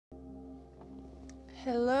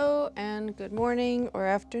Hello and good morning or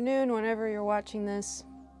afternoon whenever you're watching this.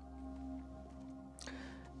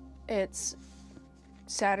 It's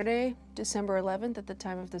Saturday, December 11th at the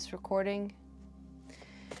time of this recording.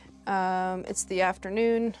 It's the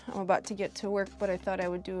afternoon. I'm about to get to work, but I thought I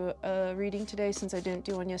would do a reading today since I didn't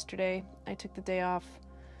do one yesterday. I took the day off.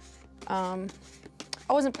 I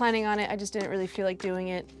wasn't planning on it. I just didn't really feel like doing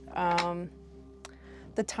it.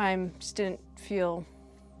 The time just didn't feel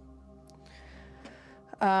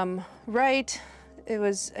right.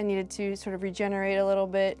 I needed to sort of regenerate a little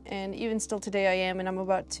bit, and even still today I am, and I'm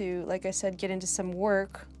about to, like I said, get into some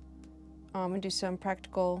work and do some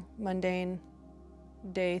practical, mundane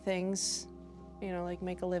day things, you know, like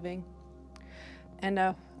make a living. And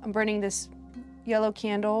I'm burning this yellow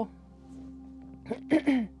candle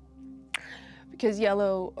because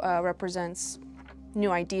yellow represents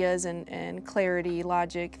new ideas and clarity,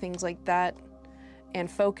 logic, things like that, and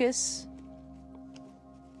focus.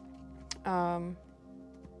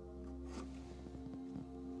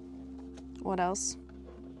 What else?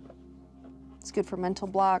 It's good for mental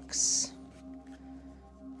blocks.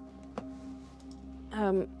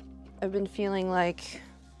 I've been feeling like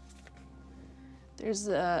there's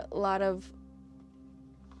a lot of,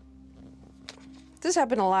 this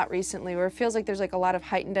happened a lot recently, where it feels like there's like a lot of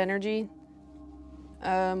heightened energy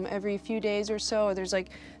every few days or so, or there's like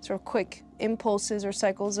sort of quick impulses or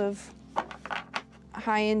cycles of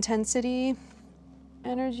high intensity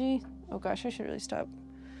energy. Oh gosh, I should really stop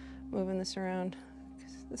moving this around.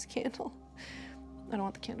 This candle, I don't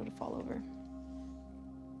want the candle to fall over.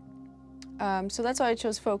 So that's why I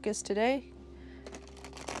chose focus today.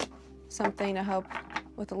 Something to help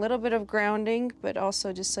with a little bit of grounding, but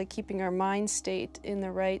also just like keeping our mind state in the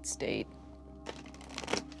right state.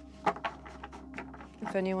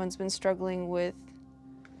 If anyone's been struggling with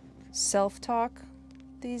self-talk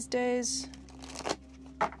these days,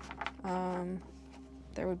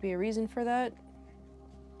 there would be a reason for that.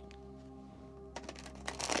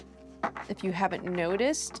 If you haven't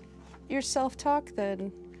noticed your self-talk,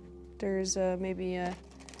 then there's maybe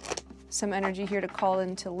some energy here to call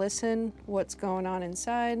in to listen what's going on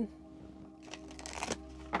inside.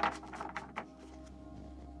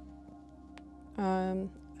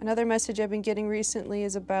 Another message I've been getting recently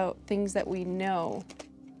is about things that we know.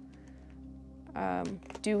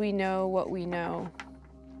 Do we know what we know?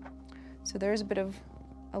 So there's a bit of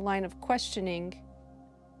a line of questioning,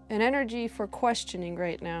 an energy for questioning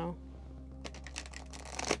right now,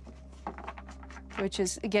 which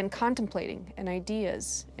is, again, contemplating and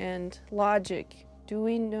ideas and logic. Do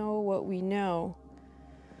we know what we know?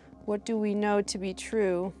 What do we know to be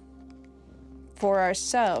true for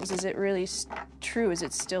ourselves? Is it really true? Is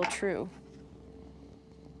it still true?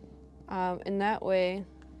 In that way,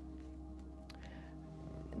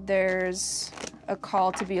 there's a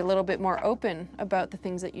call to be a little bit more open about the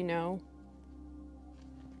things that you know.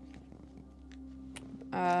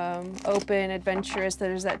 Open, adventurous.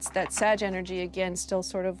 There's that Sag energy again, still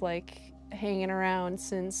sort of like hanging around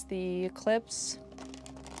since the eclipse.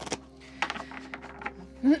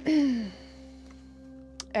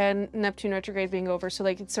 And Neptune retrograde being over, so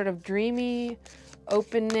like it's sort of dreamy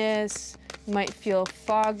openness. Might feel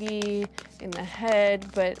foggy in the head,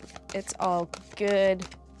 but it's all good.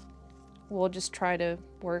 We'll just try to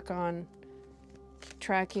work on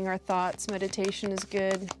tracking our thoughts. Meditation is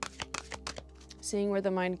good. Seeing where the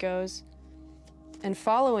mind goes and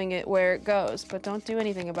following it where it goes, but don't do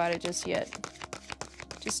anything about it just yet.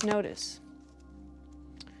 Just notice.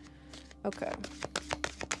 Okay.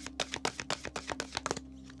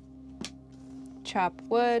 Chop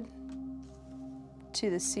wood, to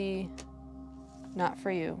the sea, not for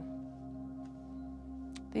you.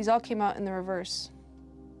 These all came out in the reverse.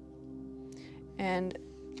 And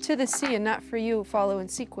to the sea and not for you follow in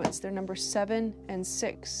sequence. They're number 7 and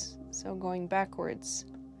 6. So going backwards.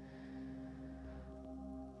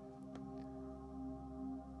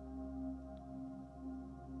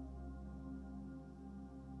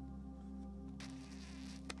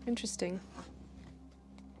 Interesting.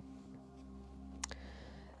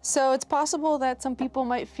 So it's possible that some people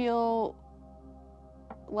might feel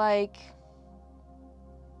like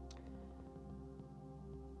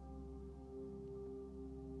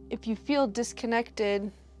if you feel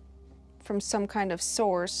disconnected from some kind of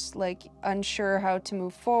source, like unsure how to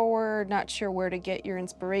move forward, not sure where to get your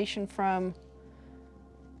inspiration from,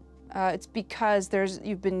 it's because there's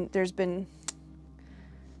been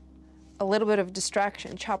a little bit of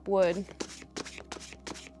distraction. Chop wood.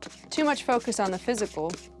 Too much focus on the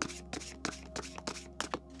physical.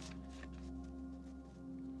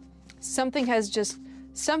 Something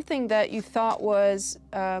that you thought was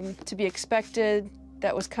to be expected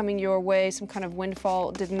that was coming your way, some kind of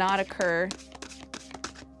windfall, did not occur.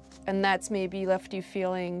 And that's maybe left you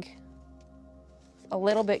feeling a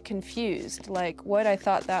little bit confused, like what I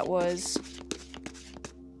thought that was.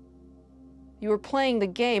 You were playing the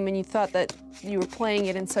game and you thought that you were playing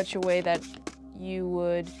it in such a way that you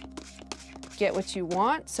would get what you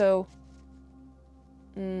want, so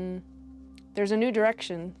there's a new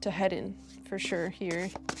direction to head in, for sure, here.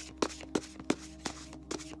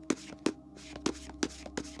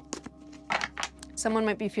 Someone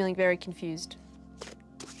might be feeling very confused.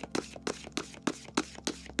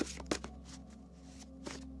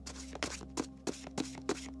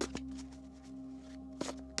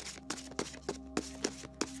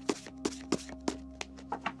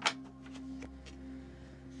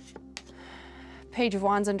 Page of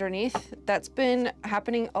Wands underneath. That's been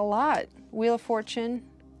happening a lot. Wheel of Fortune.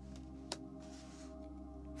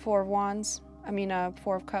 Four of Wands.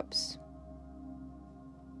 Four of Cups.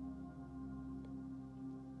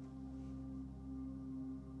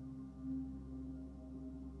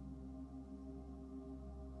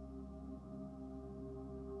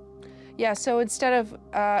 Yeah, so instead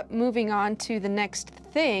of moving on to the next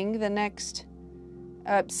thing, the next...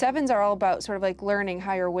 sevens are all about sort of like learning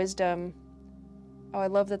higher wisdom. Oh, I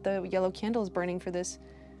love that the yellow candle is burning for this.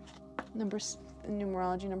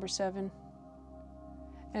 Numerology number 7.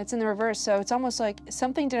 And it's in the reverse, so it's almost like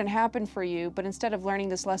something didn't happen for you, but instead of learning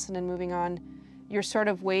this lesson and moving on, you're sort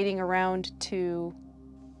of waiting around to...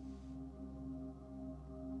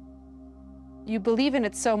 You believe in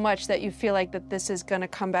it so much that you feel like that this is going to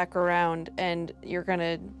come back around and you're going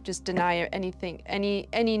to just deny anything, any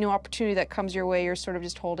new opportunity that comes your way, you're sort of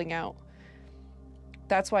just holding out.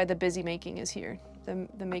 That's why the busy making is here.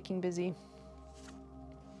 The making busy.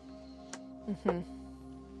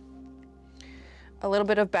 A little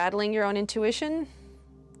bit of battling your own intuition,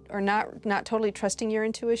 or not totally trusting your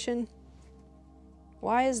intuition.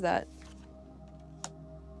 Why is that?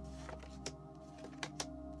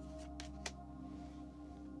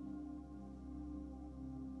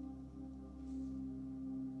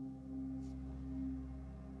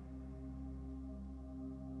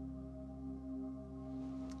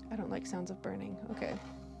 I don't like sounds of burning. Okay.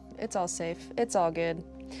 It's all safe. It's all good.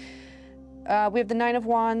 We have the Nine of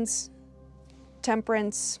Wands,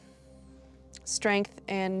 Temperance, Strength,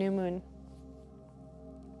 and New Moon.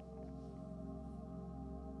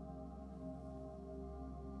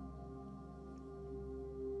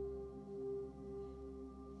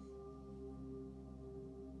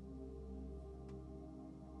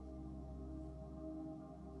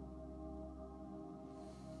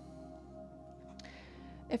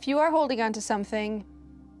 If you are holding on to something,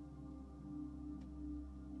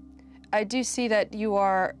 I do see that you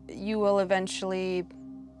will eventually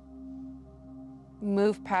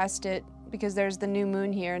move past it, because there's the new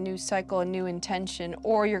moon here, a new cycle, a new intention,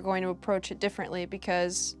 or you're going to approach it differently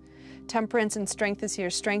because Temperance and Strength is here.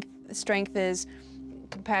 Strength is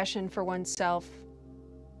compassion for oneself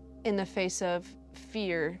in the face of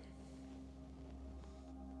fear.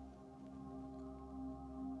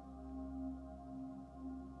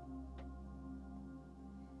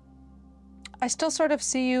 I still sort of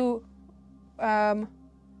see you trying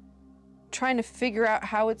to figure out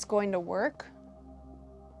how it's going to work.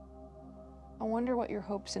 I wonder what your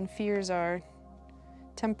hopes and fears are.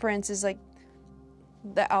 Temperance is like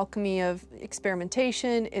the alchemy of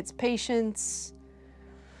experimentation, it's patience,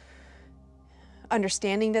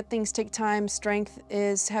 understanding that things take time. Strength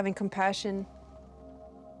is having compassion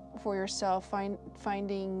for yourself,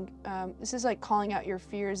 finding, this is like calling out your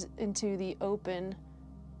fears into the open,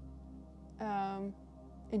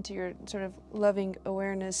 into your sort of loving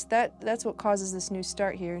awareness. That's what causes this new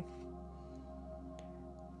start here.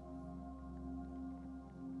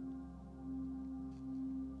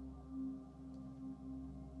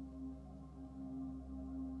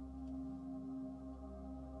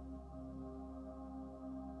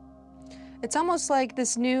 It's almost like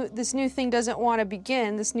this new thing doesn't want to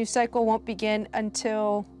begin. This new cycle won't begin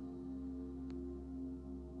until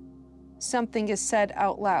something is said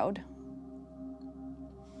out loud.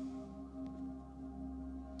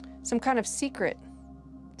 Some kind of secret.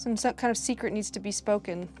 Some kind of secret needs to be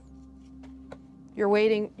spoken. You're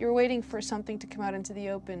waiting for something to come out into the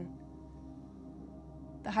open.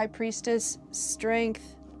 The High Priestess,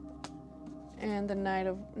 Strength, and the Nine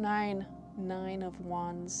of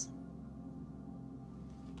Wands.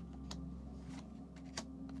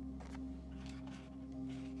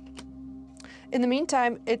 In the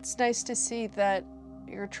meantime, it's nice to see that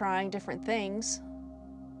you're trying different things.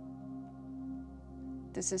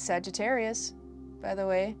 This is Sagittarius, by the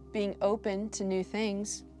way, being open to new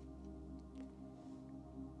things.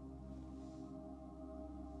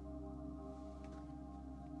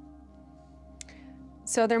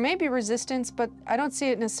 So there may be resistance, but I don't see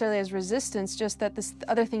it necessarily as resistance, just that this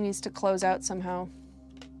other thing needs to close out somehow.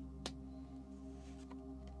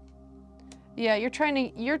 Yeah, you're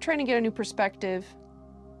trying to get a new perspective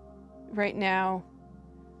right now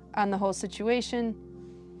on the whole situation.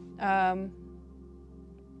 The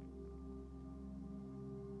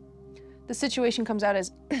situation comes out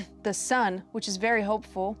as the sun, which is very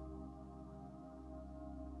hopeful.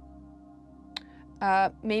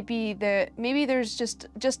 Maybe there's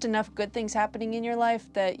just enough good things happening in your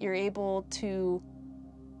life that you're able to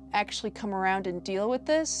actually come around and deal with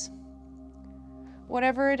this,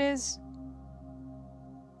 whatever it is.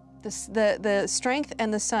 The strength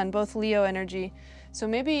and the sun, both Leo energy. So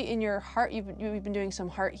maybe in your heart, you've been doing some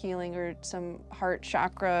heart healing or some heart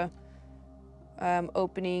chakra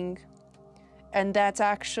opening, and that's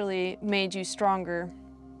actually made you stronger.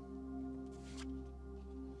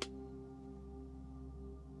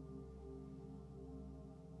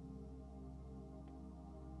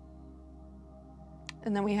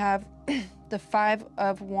 And then we have the Five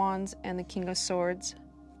of Wands and the King of Swords.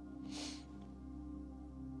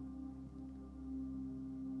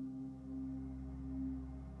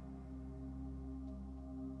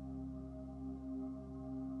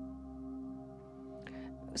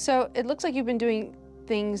 So it looks like you've been doing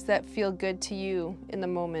things that feel good to you in the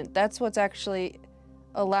moment. That's what's actually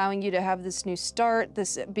allowing you to have this new start,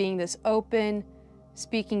 this being this open,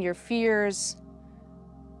 speaking your fears.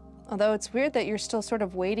 Although it's weird that you're still sort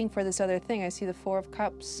of waiting for this other thing. I see the Four of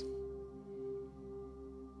Cups.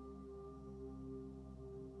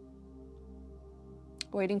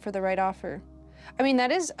 Waiting for the right offer. I mean, that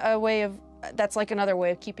is a way of, that's like another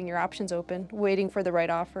way of keeping your options open. Waiting for the right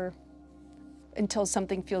offer until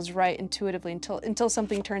something feels right intuitively, until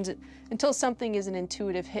something until something is an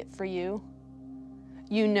intuitive hit for you.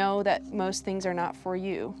 You know that most things are not for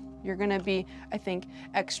you. You're gonna be, I think,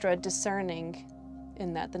 extra discerning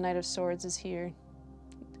in that. The Knight of Swords is here.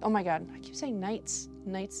 Oh my God, I keep saying knights.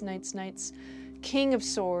 Knights, knights, knights. King of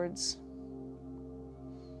Swords.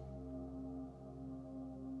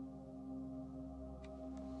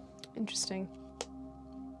 Interesting.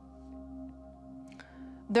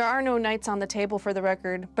 There are no knights on the table for the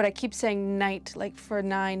record, but I keep saying knight, like for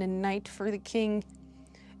 9 and knight for the king.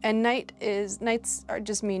 And knights are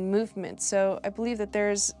just mean movement. So I believe that there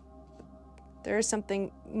is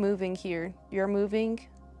something moving here. You're moving.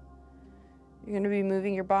 You're going to be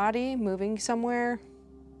moving your body, moving somewhere.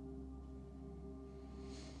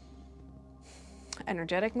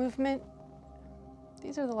 Energetic movement.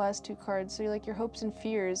 These are the last two cards. So you're like your hopes and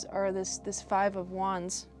fears are this Five of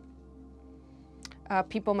Wands.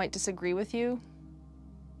 People might disagree with you.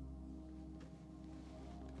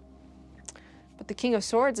 But the King of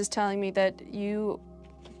Swords is telling me that you're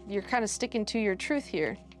kind of sticking to your truth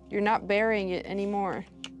here. You're not burying it anymore.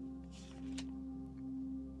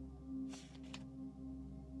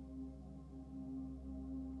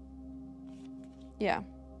 Yeah.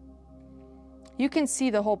 You can see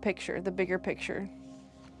the whole picture, the bigger picture.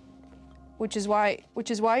 Which is why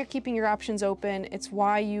you're keeping your options open. It's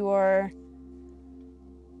why you are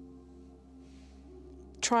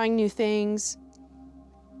trying new things.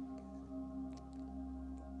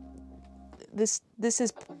 This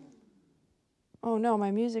is, oh no,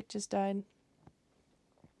 my music just died.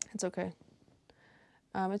 It's okay.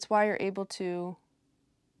 It's why you're able to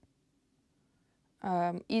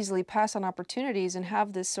easily pass on opportunities and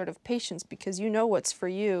have this sort of patience, because you know what's for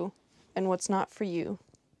you and what's not for you.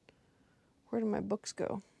 Where did my books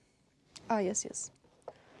go? Ah, yes, yes.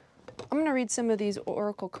 I'm going to read some of these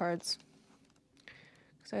oracle cards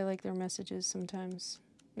because I like their messages sometimes.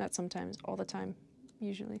 Not sometimes, all the time,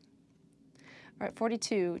 usually. All right,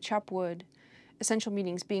 42, chop wood. Essential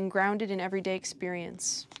meanings, being grounded in everyday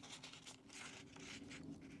experience.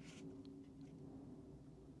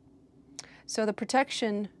 So the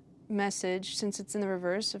protection message, since it's in the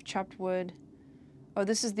reverse of chopped wood. Oh,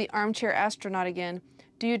 this is the armchair astronaut again.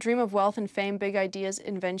 Do you dream of wealth and fame, big ideas,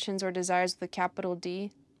 inventions, or desires with a capital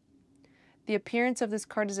D? The appearance of this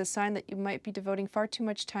card is a sign that you might be devoting far too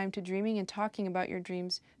much time to dreaming and talking about your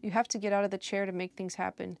dreams. You have to get out of the chair to make things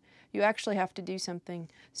happen. You actually have to do something.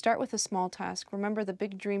 Start with a small task. Remember, the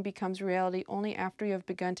big dream becomes reality only after you have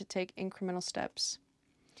begun to take incremental steps.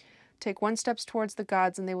 Take 1 step towards the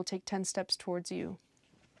gods, and they will take 10 steps towards you.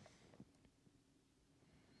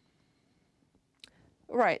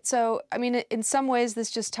 Right, so, I mean, in some ways,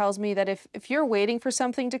 this just tells me that if you're waiting for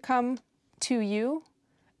something to come to you,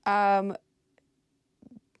 that's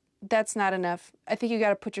not enough. I think you got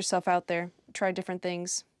to put yourself out there, try different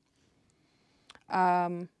things.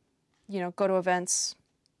 You know, go to events,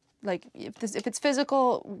 Like if it's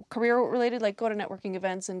physical, career related, like go to networking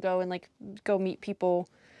events and go and like go meet people.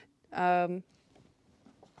 You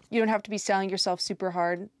don't have to be selling yourself super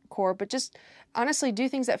hardcore, but just honestly do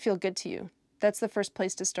things that feel good to you. That's the first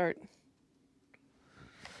place to start.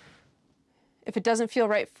 If it doesn't feel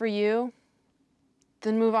right for you,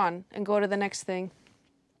 then move on and go to the next thing.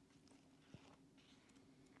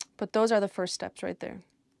 But those are the first steps right there.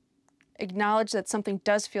 Acknowledge that something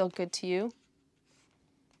does feel good to you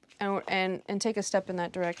and take a step in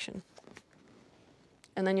that direction.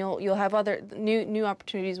 And then you'll have other new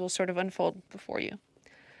opportunities will sort of unfold before you.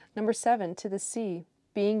 Number 7, to the sea.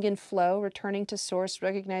 Being in flow, returning to source,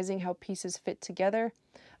 recognizing how pieces fit together,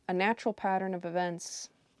 a natural pattern of events.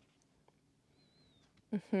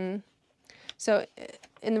 So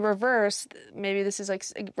in the reverse, maybe this is like,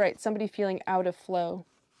 right, somebody feeling out of flow.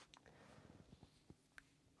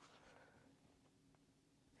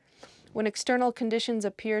 When external conditions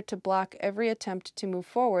appear to block every attempt to move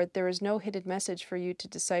forward, there is no hidden message for you to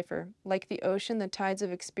decipher. Like the ocean, the tides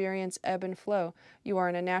of experience ebb and flow. You are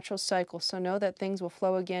in a natural cycle, so know that things will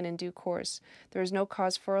flow again in due course. There is no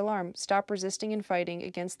cause for alarm. Stop resisting and fighting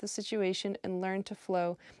against the situation and learn to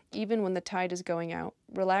flow, even when the tide is going out.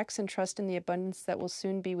 Relax and trust in the abundance that will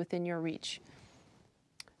soon be within your reach.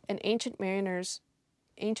 An ancient mariner's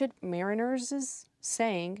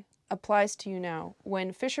saying applies to you now.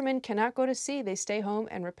 When fishermen cannot go to sea, they stay home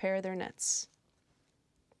and repair their nets.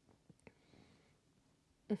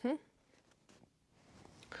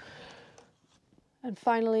 And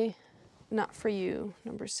finally, not for you,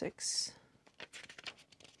 number 6.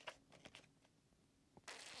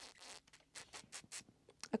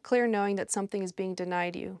 A clear knowing that something is being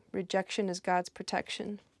denied you. Rejection is God's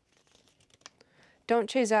protection. Don't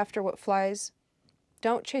chase after what flies.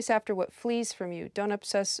 Don't chase after what flees from you. Don't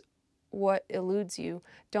obsess what eludes you.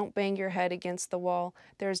 Don't bang your head against the wall.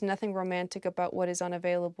 There is nothing romantic about what is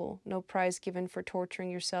unavailable. No prize given for torturing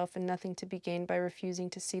yourself, and nothing to be gained by refusing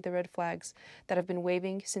to see the red flags that have been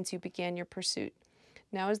waving since you began your pursuit.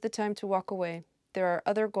 Now is the time to walk away. There are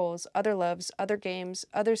other goals, other loves, other games,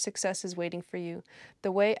 other successes waiting for you.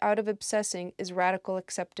 The way out of obsessing is radical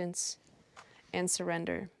acceptance and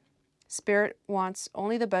surrender. Spirit wants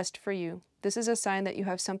only the best for you. This is a sign that you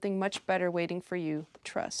have something much better waiting for you.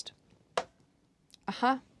 Trust.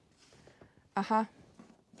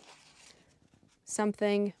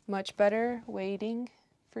 Something much better waiting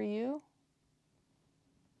for you.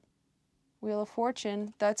 Wheel of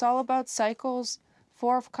Fortune. That's all about cycles.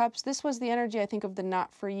 4 of Cups. This was the energy, I think, of the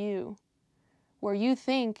not for you, where you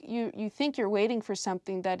think you're waiting for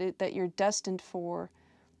something that you're destined for,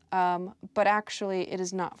 but actually it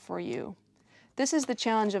is not for you. This is the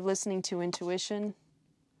challenge of listening to intuition,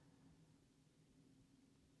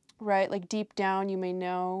 right? Like deep down, you may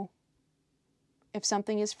know if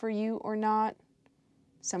something is for you or not.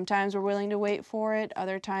 Sometimes we're willing to wait for it.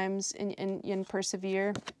 Other times in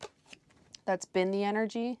persevere. That's been the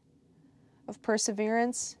energy of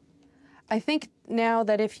perseverance. I think now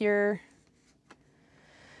that if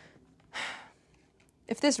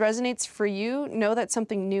this resonates for you, know that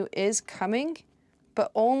something new is coming,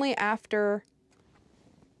 but only after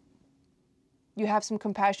you have some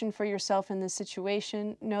compassion for yourself in this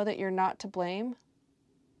situation. Know that you're not to blame.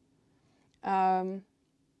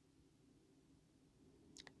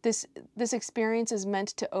 This experience is meant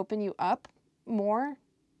to open you up more,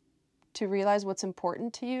 to realize what's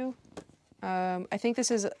important to you. I think this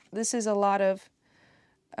is a lot of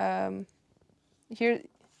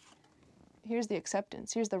here's the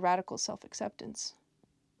acceptance. Here's the radical self-acceptance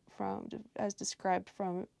as described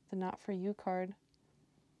from the Not For You card.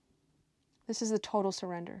 This is the total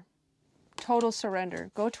surrender. Total surrender.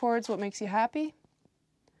 Go towards what makes you happy.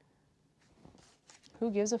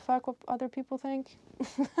 Who gives a fuck what other people think?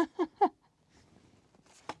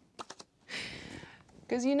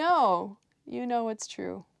 Because you know it's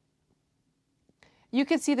true. You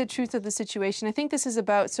can see the truth of the situation. I think this is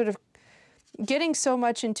about sort of getting so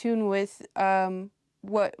much in tune with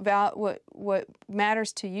what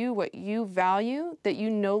matters to you, what you value, that you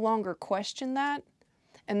no longer question that,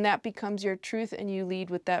 and that becomes your truth, and you lead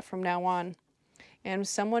with that from now on. And if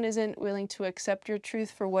someone isn't willing to accept your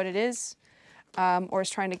truth for what it is, or is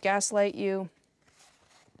trying to gaslight you,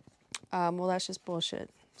 well, that's just bullshit.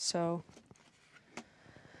 So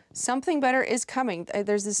something better is coming.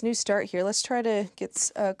 There's this new start here. Let's try to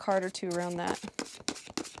get a card or two around that.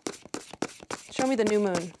 Show me the new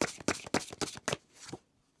moon.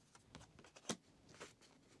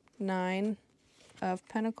 9 of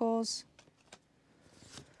Pentacles.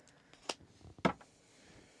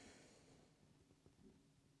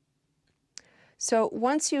 So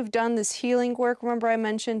once you've done this healing work, remember I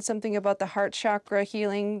mentioned something about the heart chakra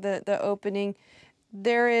healing, the opening.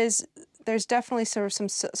 There's definitely sort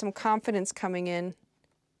of some confidence coming in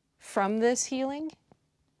from this healing.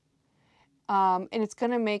 And it's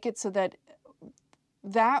going to make it so that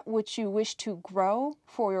that which you wish to grow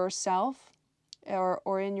for yourself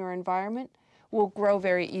or in your environment will grow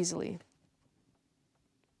very easily.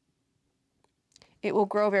 It will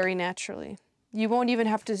grow very naturally. You won't even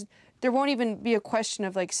have to, there won't even be a question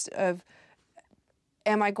of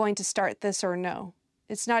am I going to start this or no?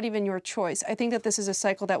 It's not even your choice. I think that this is a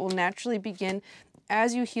cycle that will naturally begin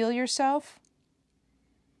as you heal yourself,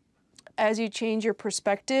 as you change your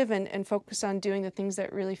perspective and focus on doing the things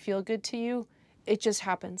that really feel good to you. It just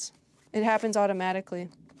happens. It happens automatically.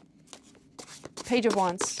 Page of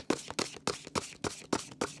Wands.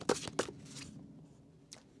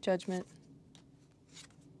 Judgment.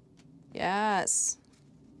 Yes.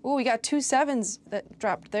 Oh, we got 2 7s that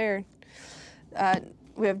dropped there.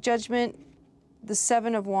 We have Judgment, the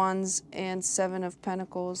 7 of Wands, and 7 of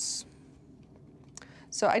Pentacles.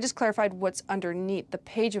 So I just clarified what's underneath the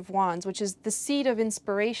Page of Wands, which is the seed of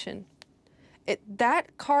inspiration.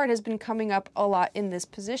 That card has been coming up a lot in this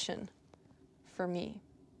position for me.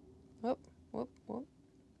 Whoop, whoop, whoop.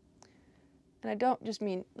 And I don't just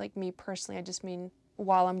mean like me personally, I just mean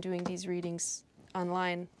while I'm doing these readings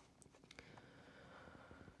online.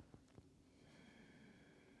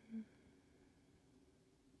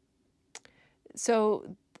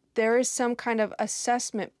 So there is some kind of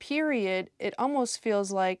assessment period. It almost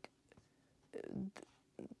feels like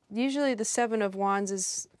usually the 7 of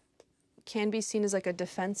Wands can be seen as like a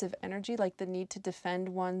defensive energy, like the need to defend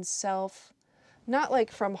oneself, not like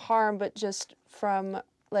from harm, but just from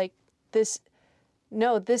like this,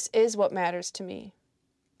 no, this is what matters to me.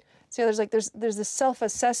 So there's this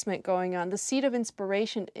self-assessment going on. The seed of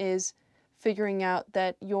inspiration is figuring out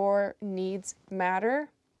that your needs matter.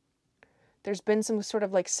 There's been some sort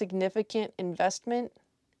of like significant investment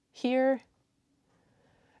here.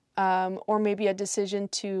 Or maybe a decision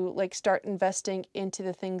to like start investing into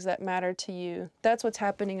the things that matter to you. That's what's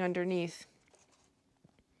happening underneath.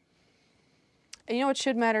 And you know what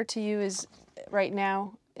should matter to you is right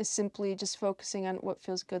now is simply just focusing on what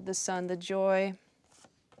feels good, the sun, the joy.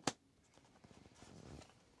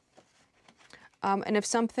 And if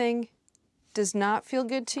something does not feel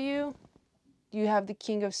good to you, you have the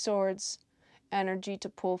King of Swords energy to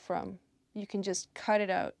pull from. You can just cut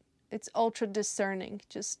it out. It's ultra discerning.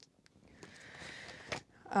 Just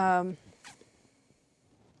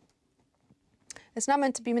it's not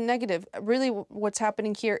meant to be negative. Really what's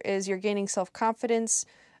happening here is you're gaining self-confidence,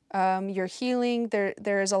 you're healing.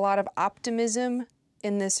 There is a lot of optimism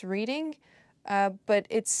in this reading, but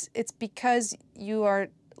it's because you are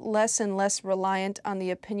less and less reliant on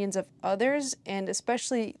the opinions of others, and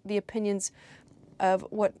especially the opinions of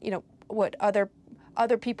what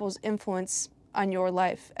other people's influence on your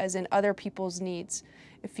life, as in other people's needs.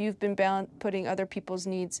 If you've been putting other people's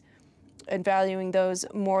needs and valuing those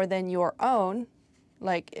more than your own,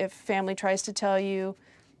 like if family tries to tell you,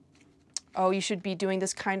 oh, you should be doing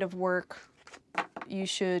this kind of work, you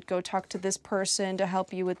should go talk to this person to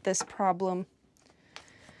help you with this problem.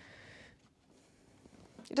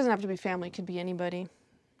 It doesn't have to be family, it could be anybody.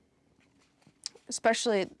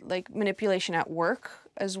 Especially like manipulation at work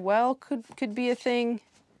as well could be a thing.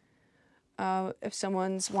 If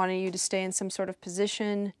someone's wanting you to stay in some sort of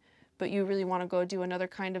position, but you really want to go do another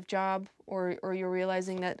kind of job, or you're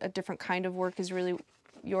realizing that a different kind of work is really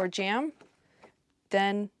your jam,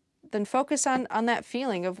 then focus on that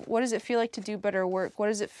feeling of what does it feel like to do better work? What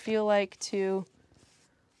does it feel like to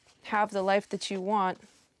have the life that you want?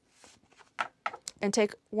 And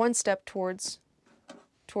take one step towards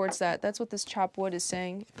that. That's what this chopped wood is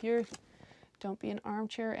saying. Don't be an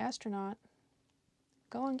armchair astronaut.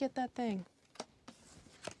 Go and get that thing.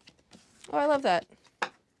 Oh, I love that.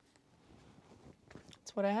 That's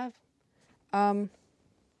what I have.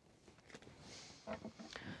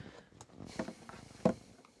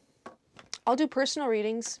 I'll do personal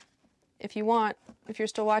readings if you want. If you're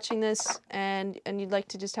still watching this and you'd like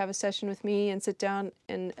to just have a session with me and sit down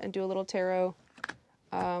and do a little tarot,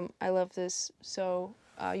 I love this. So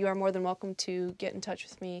you are more than welcome to get in touch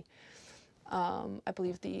with me. I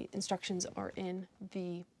believe the instructions are in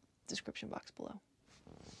the description box below.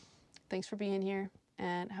 Thanks for being here,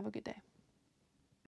 and have a good day.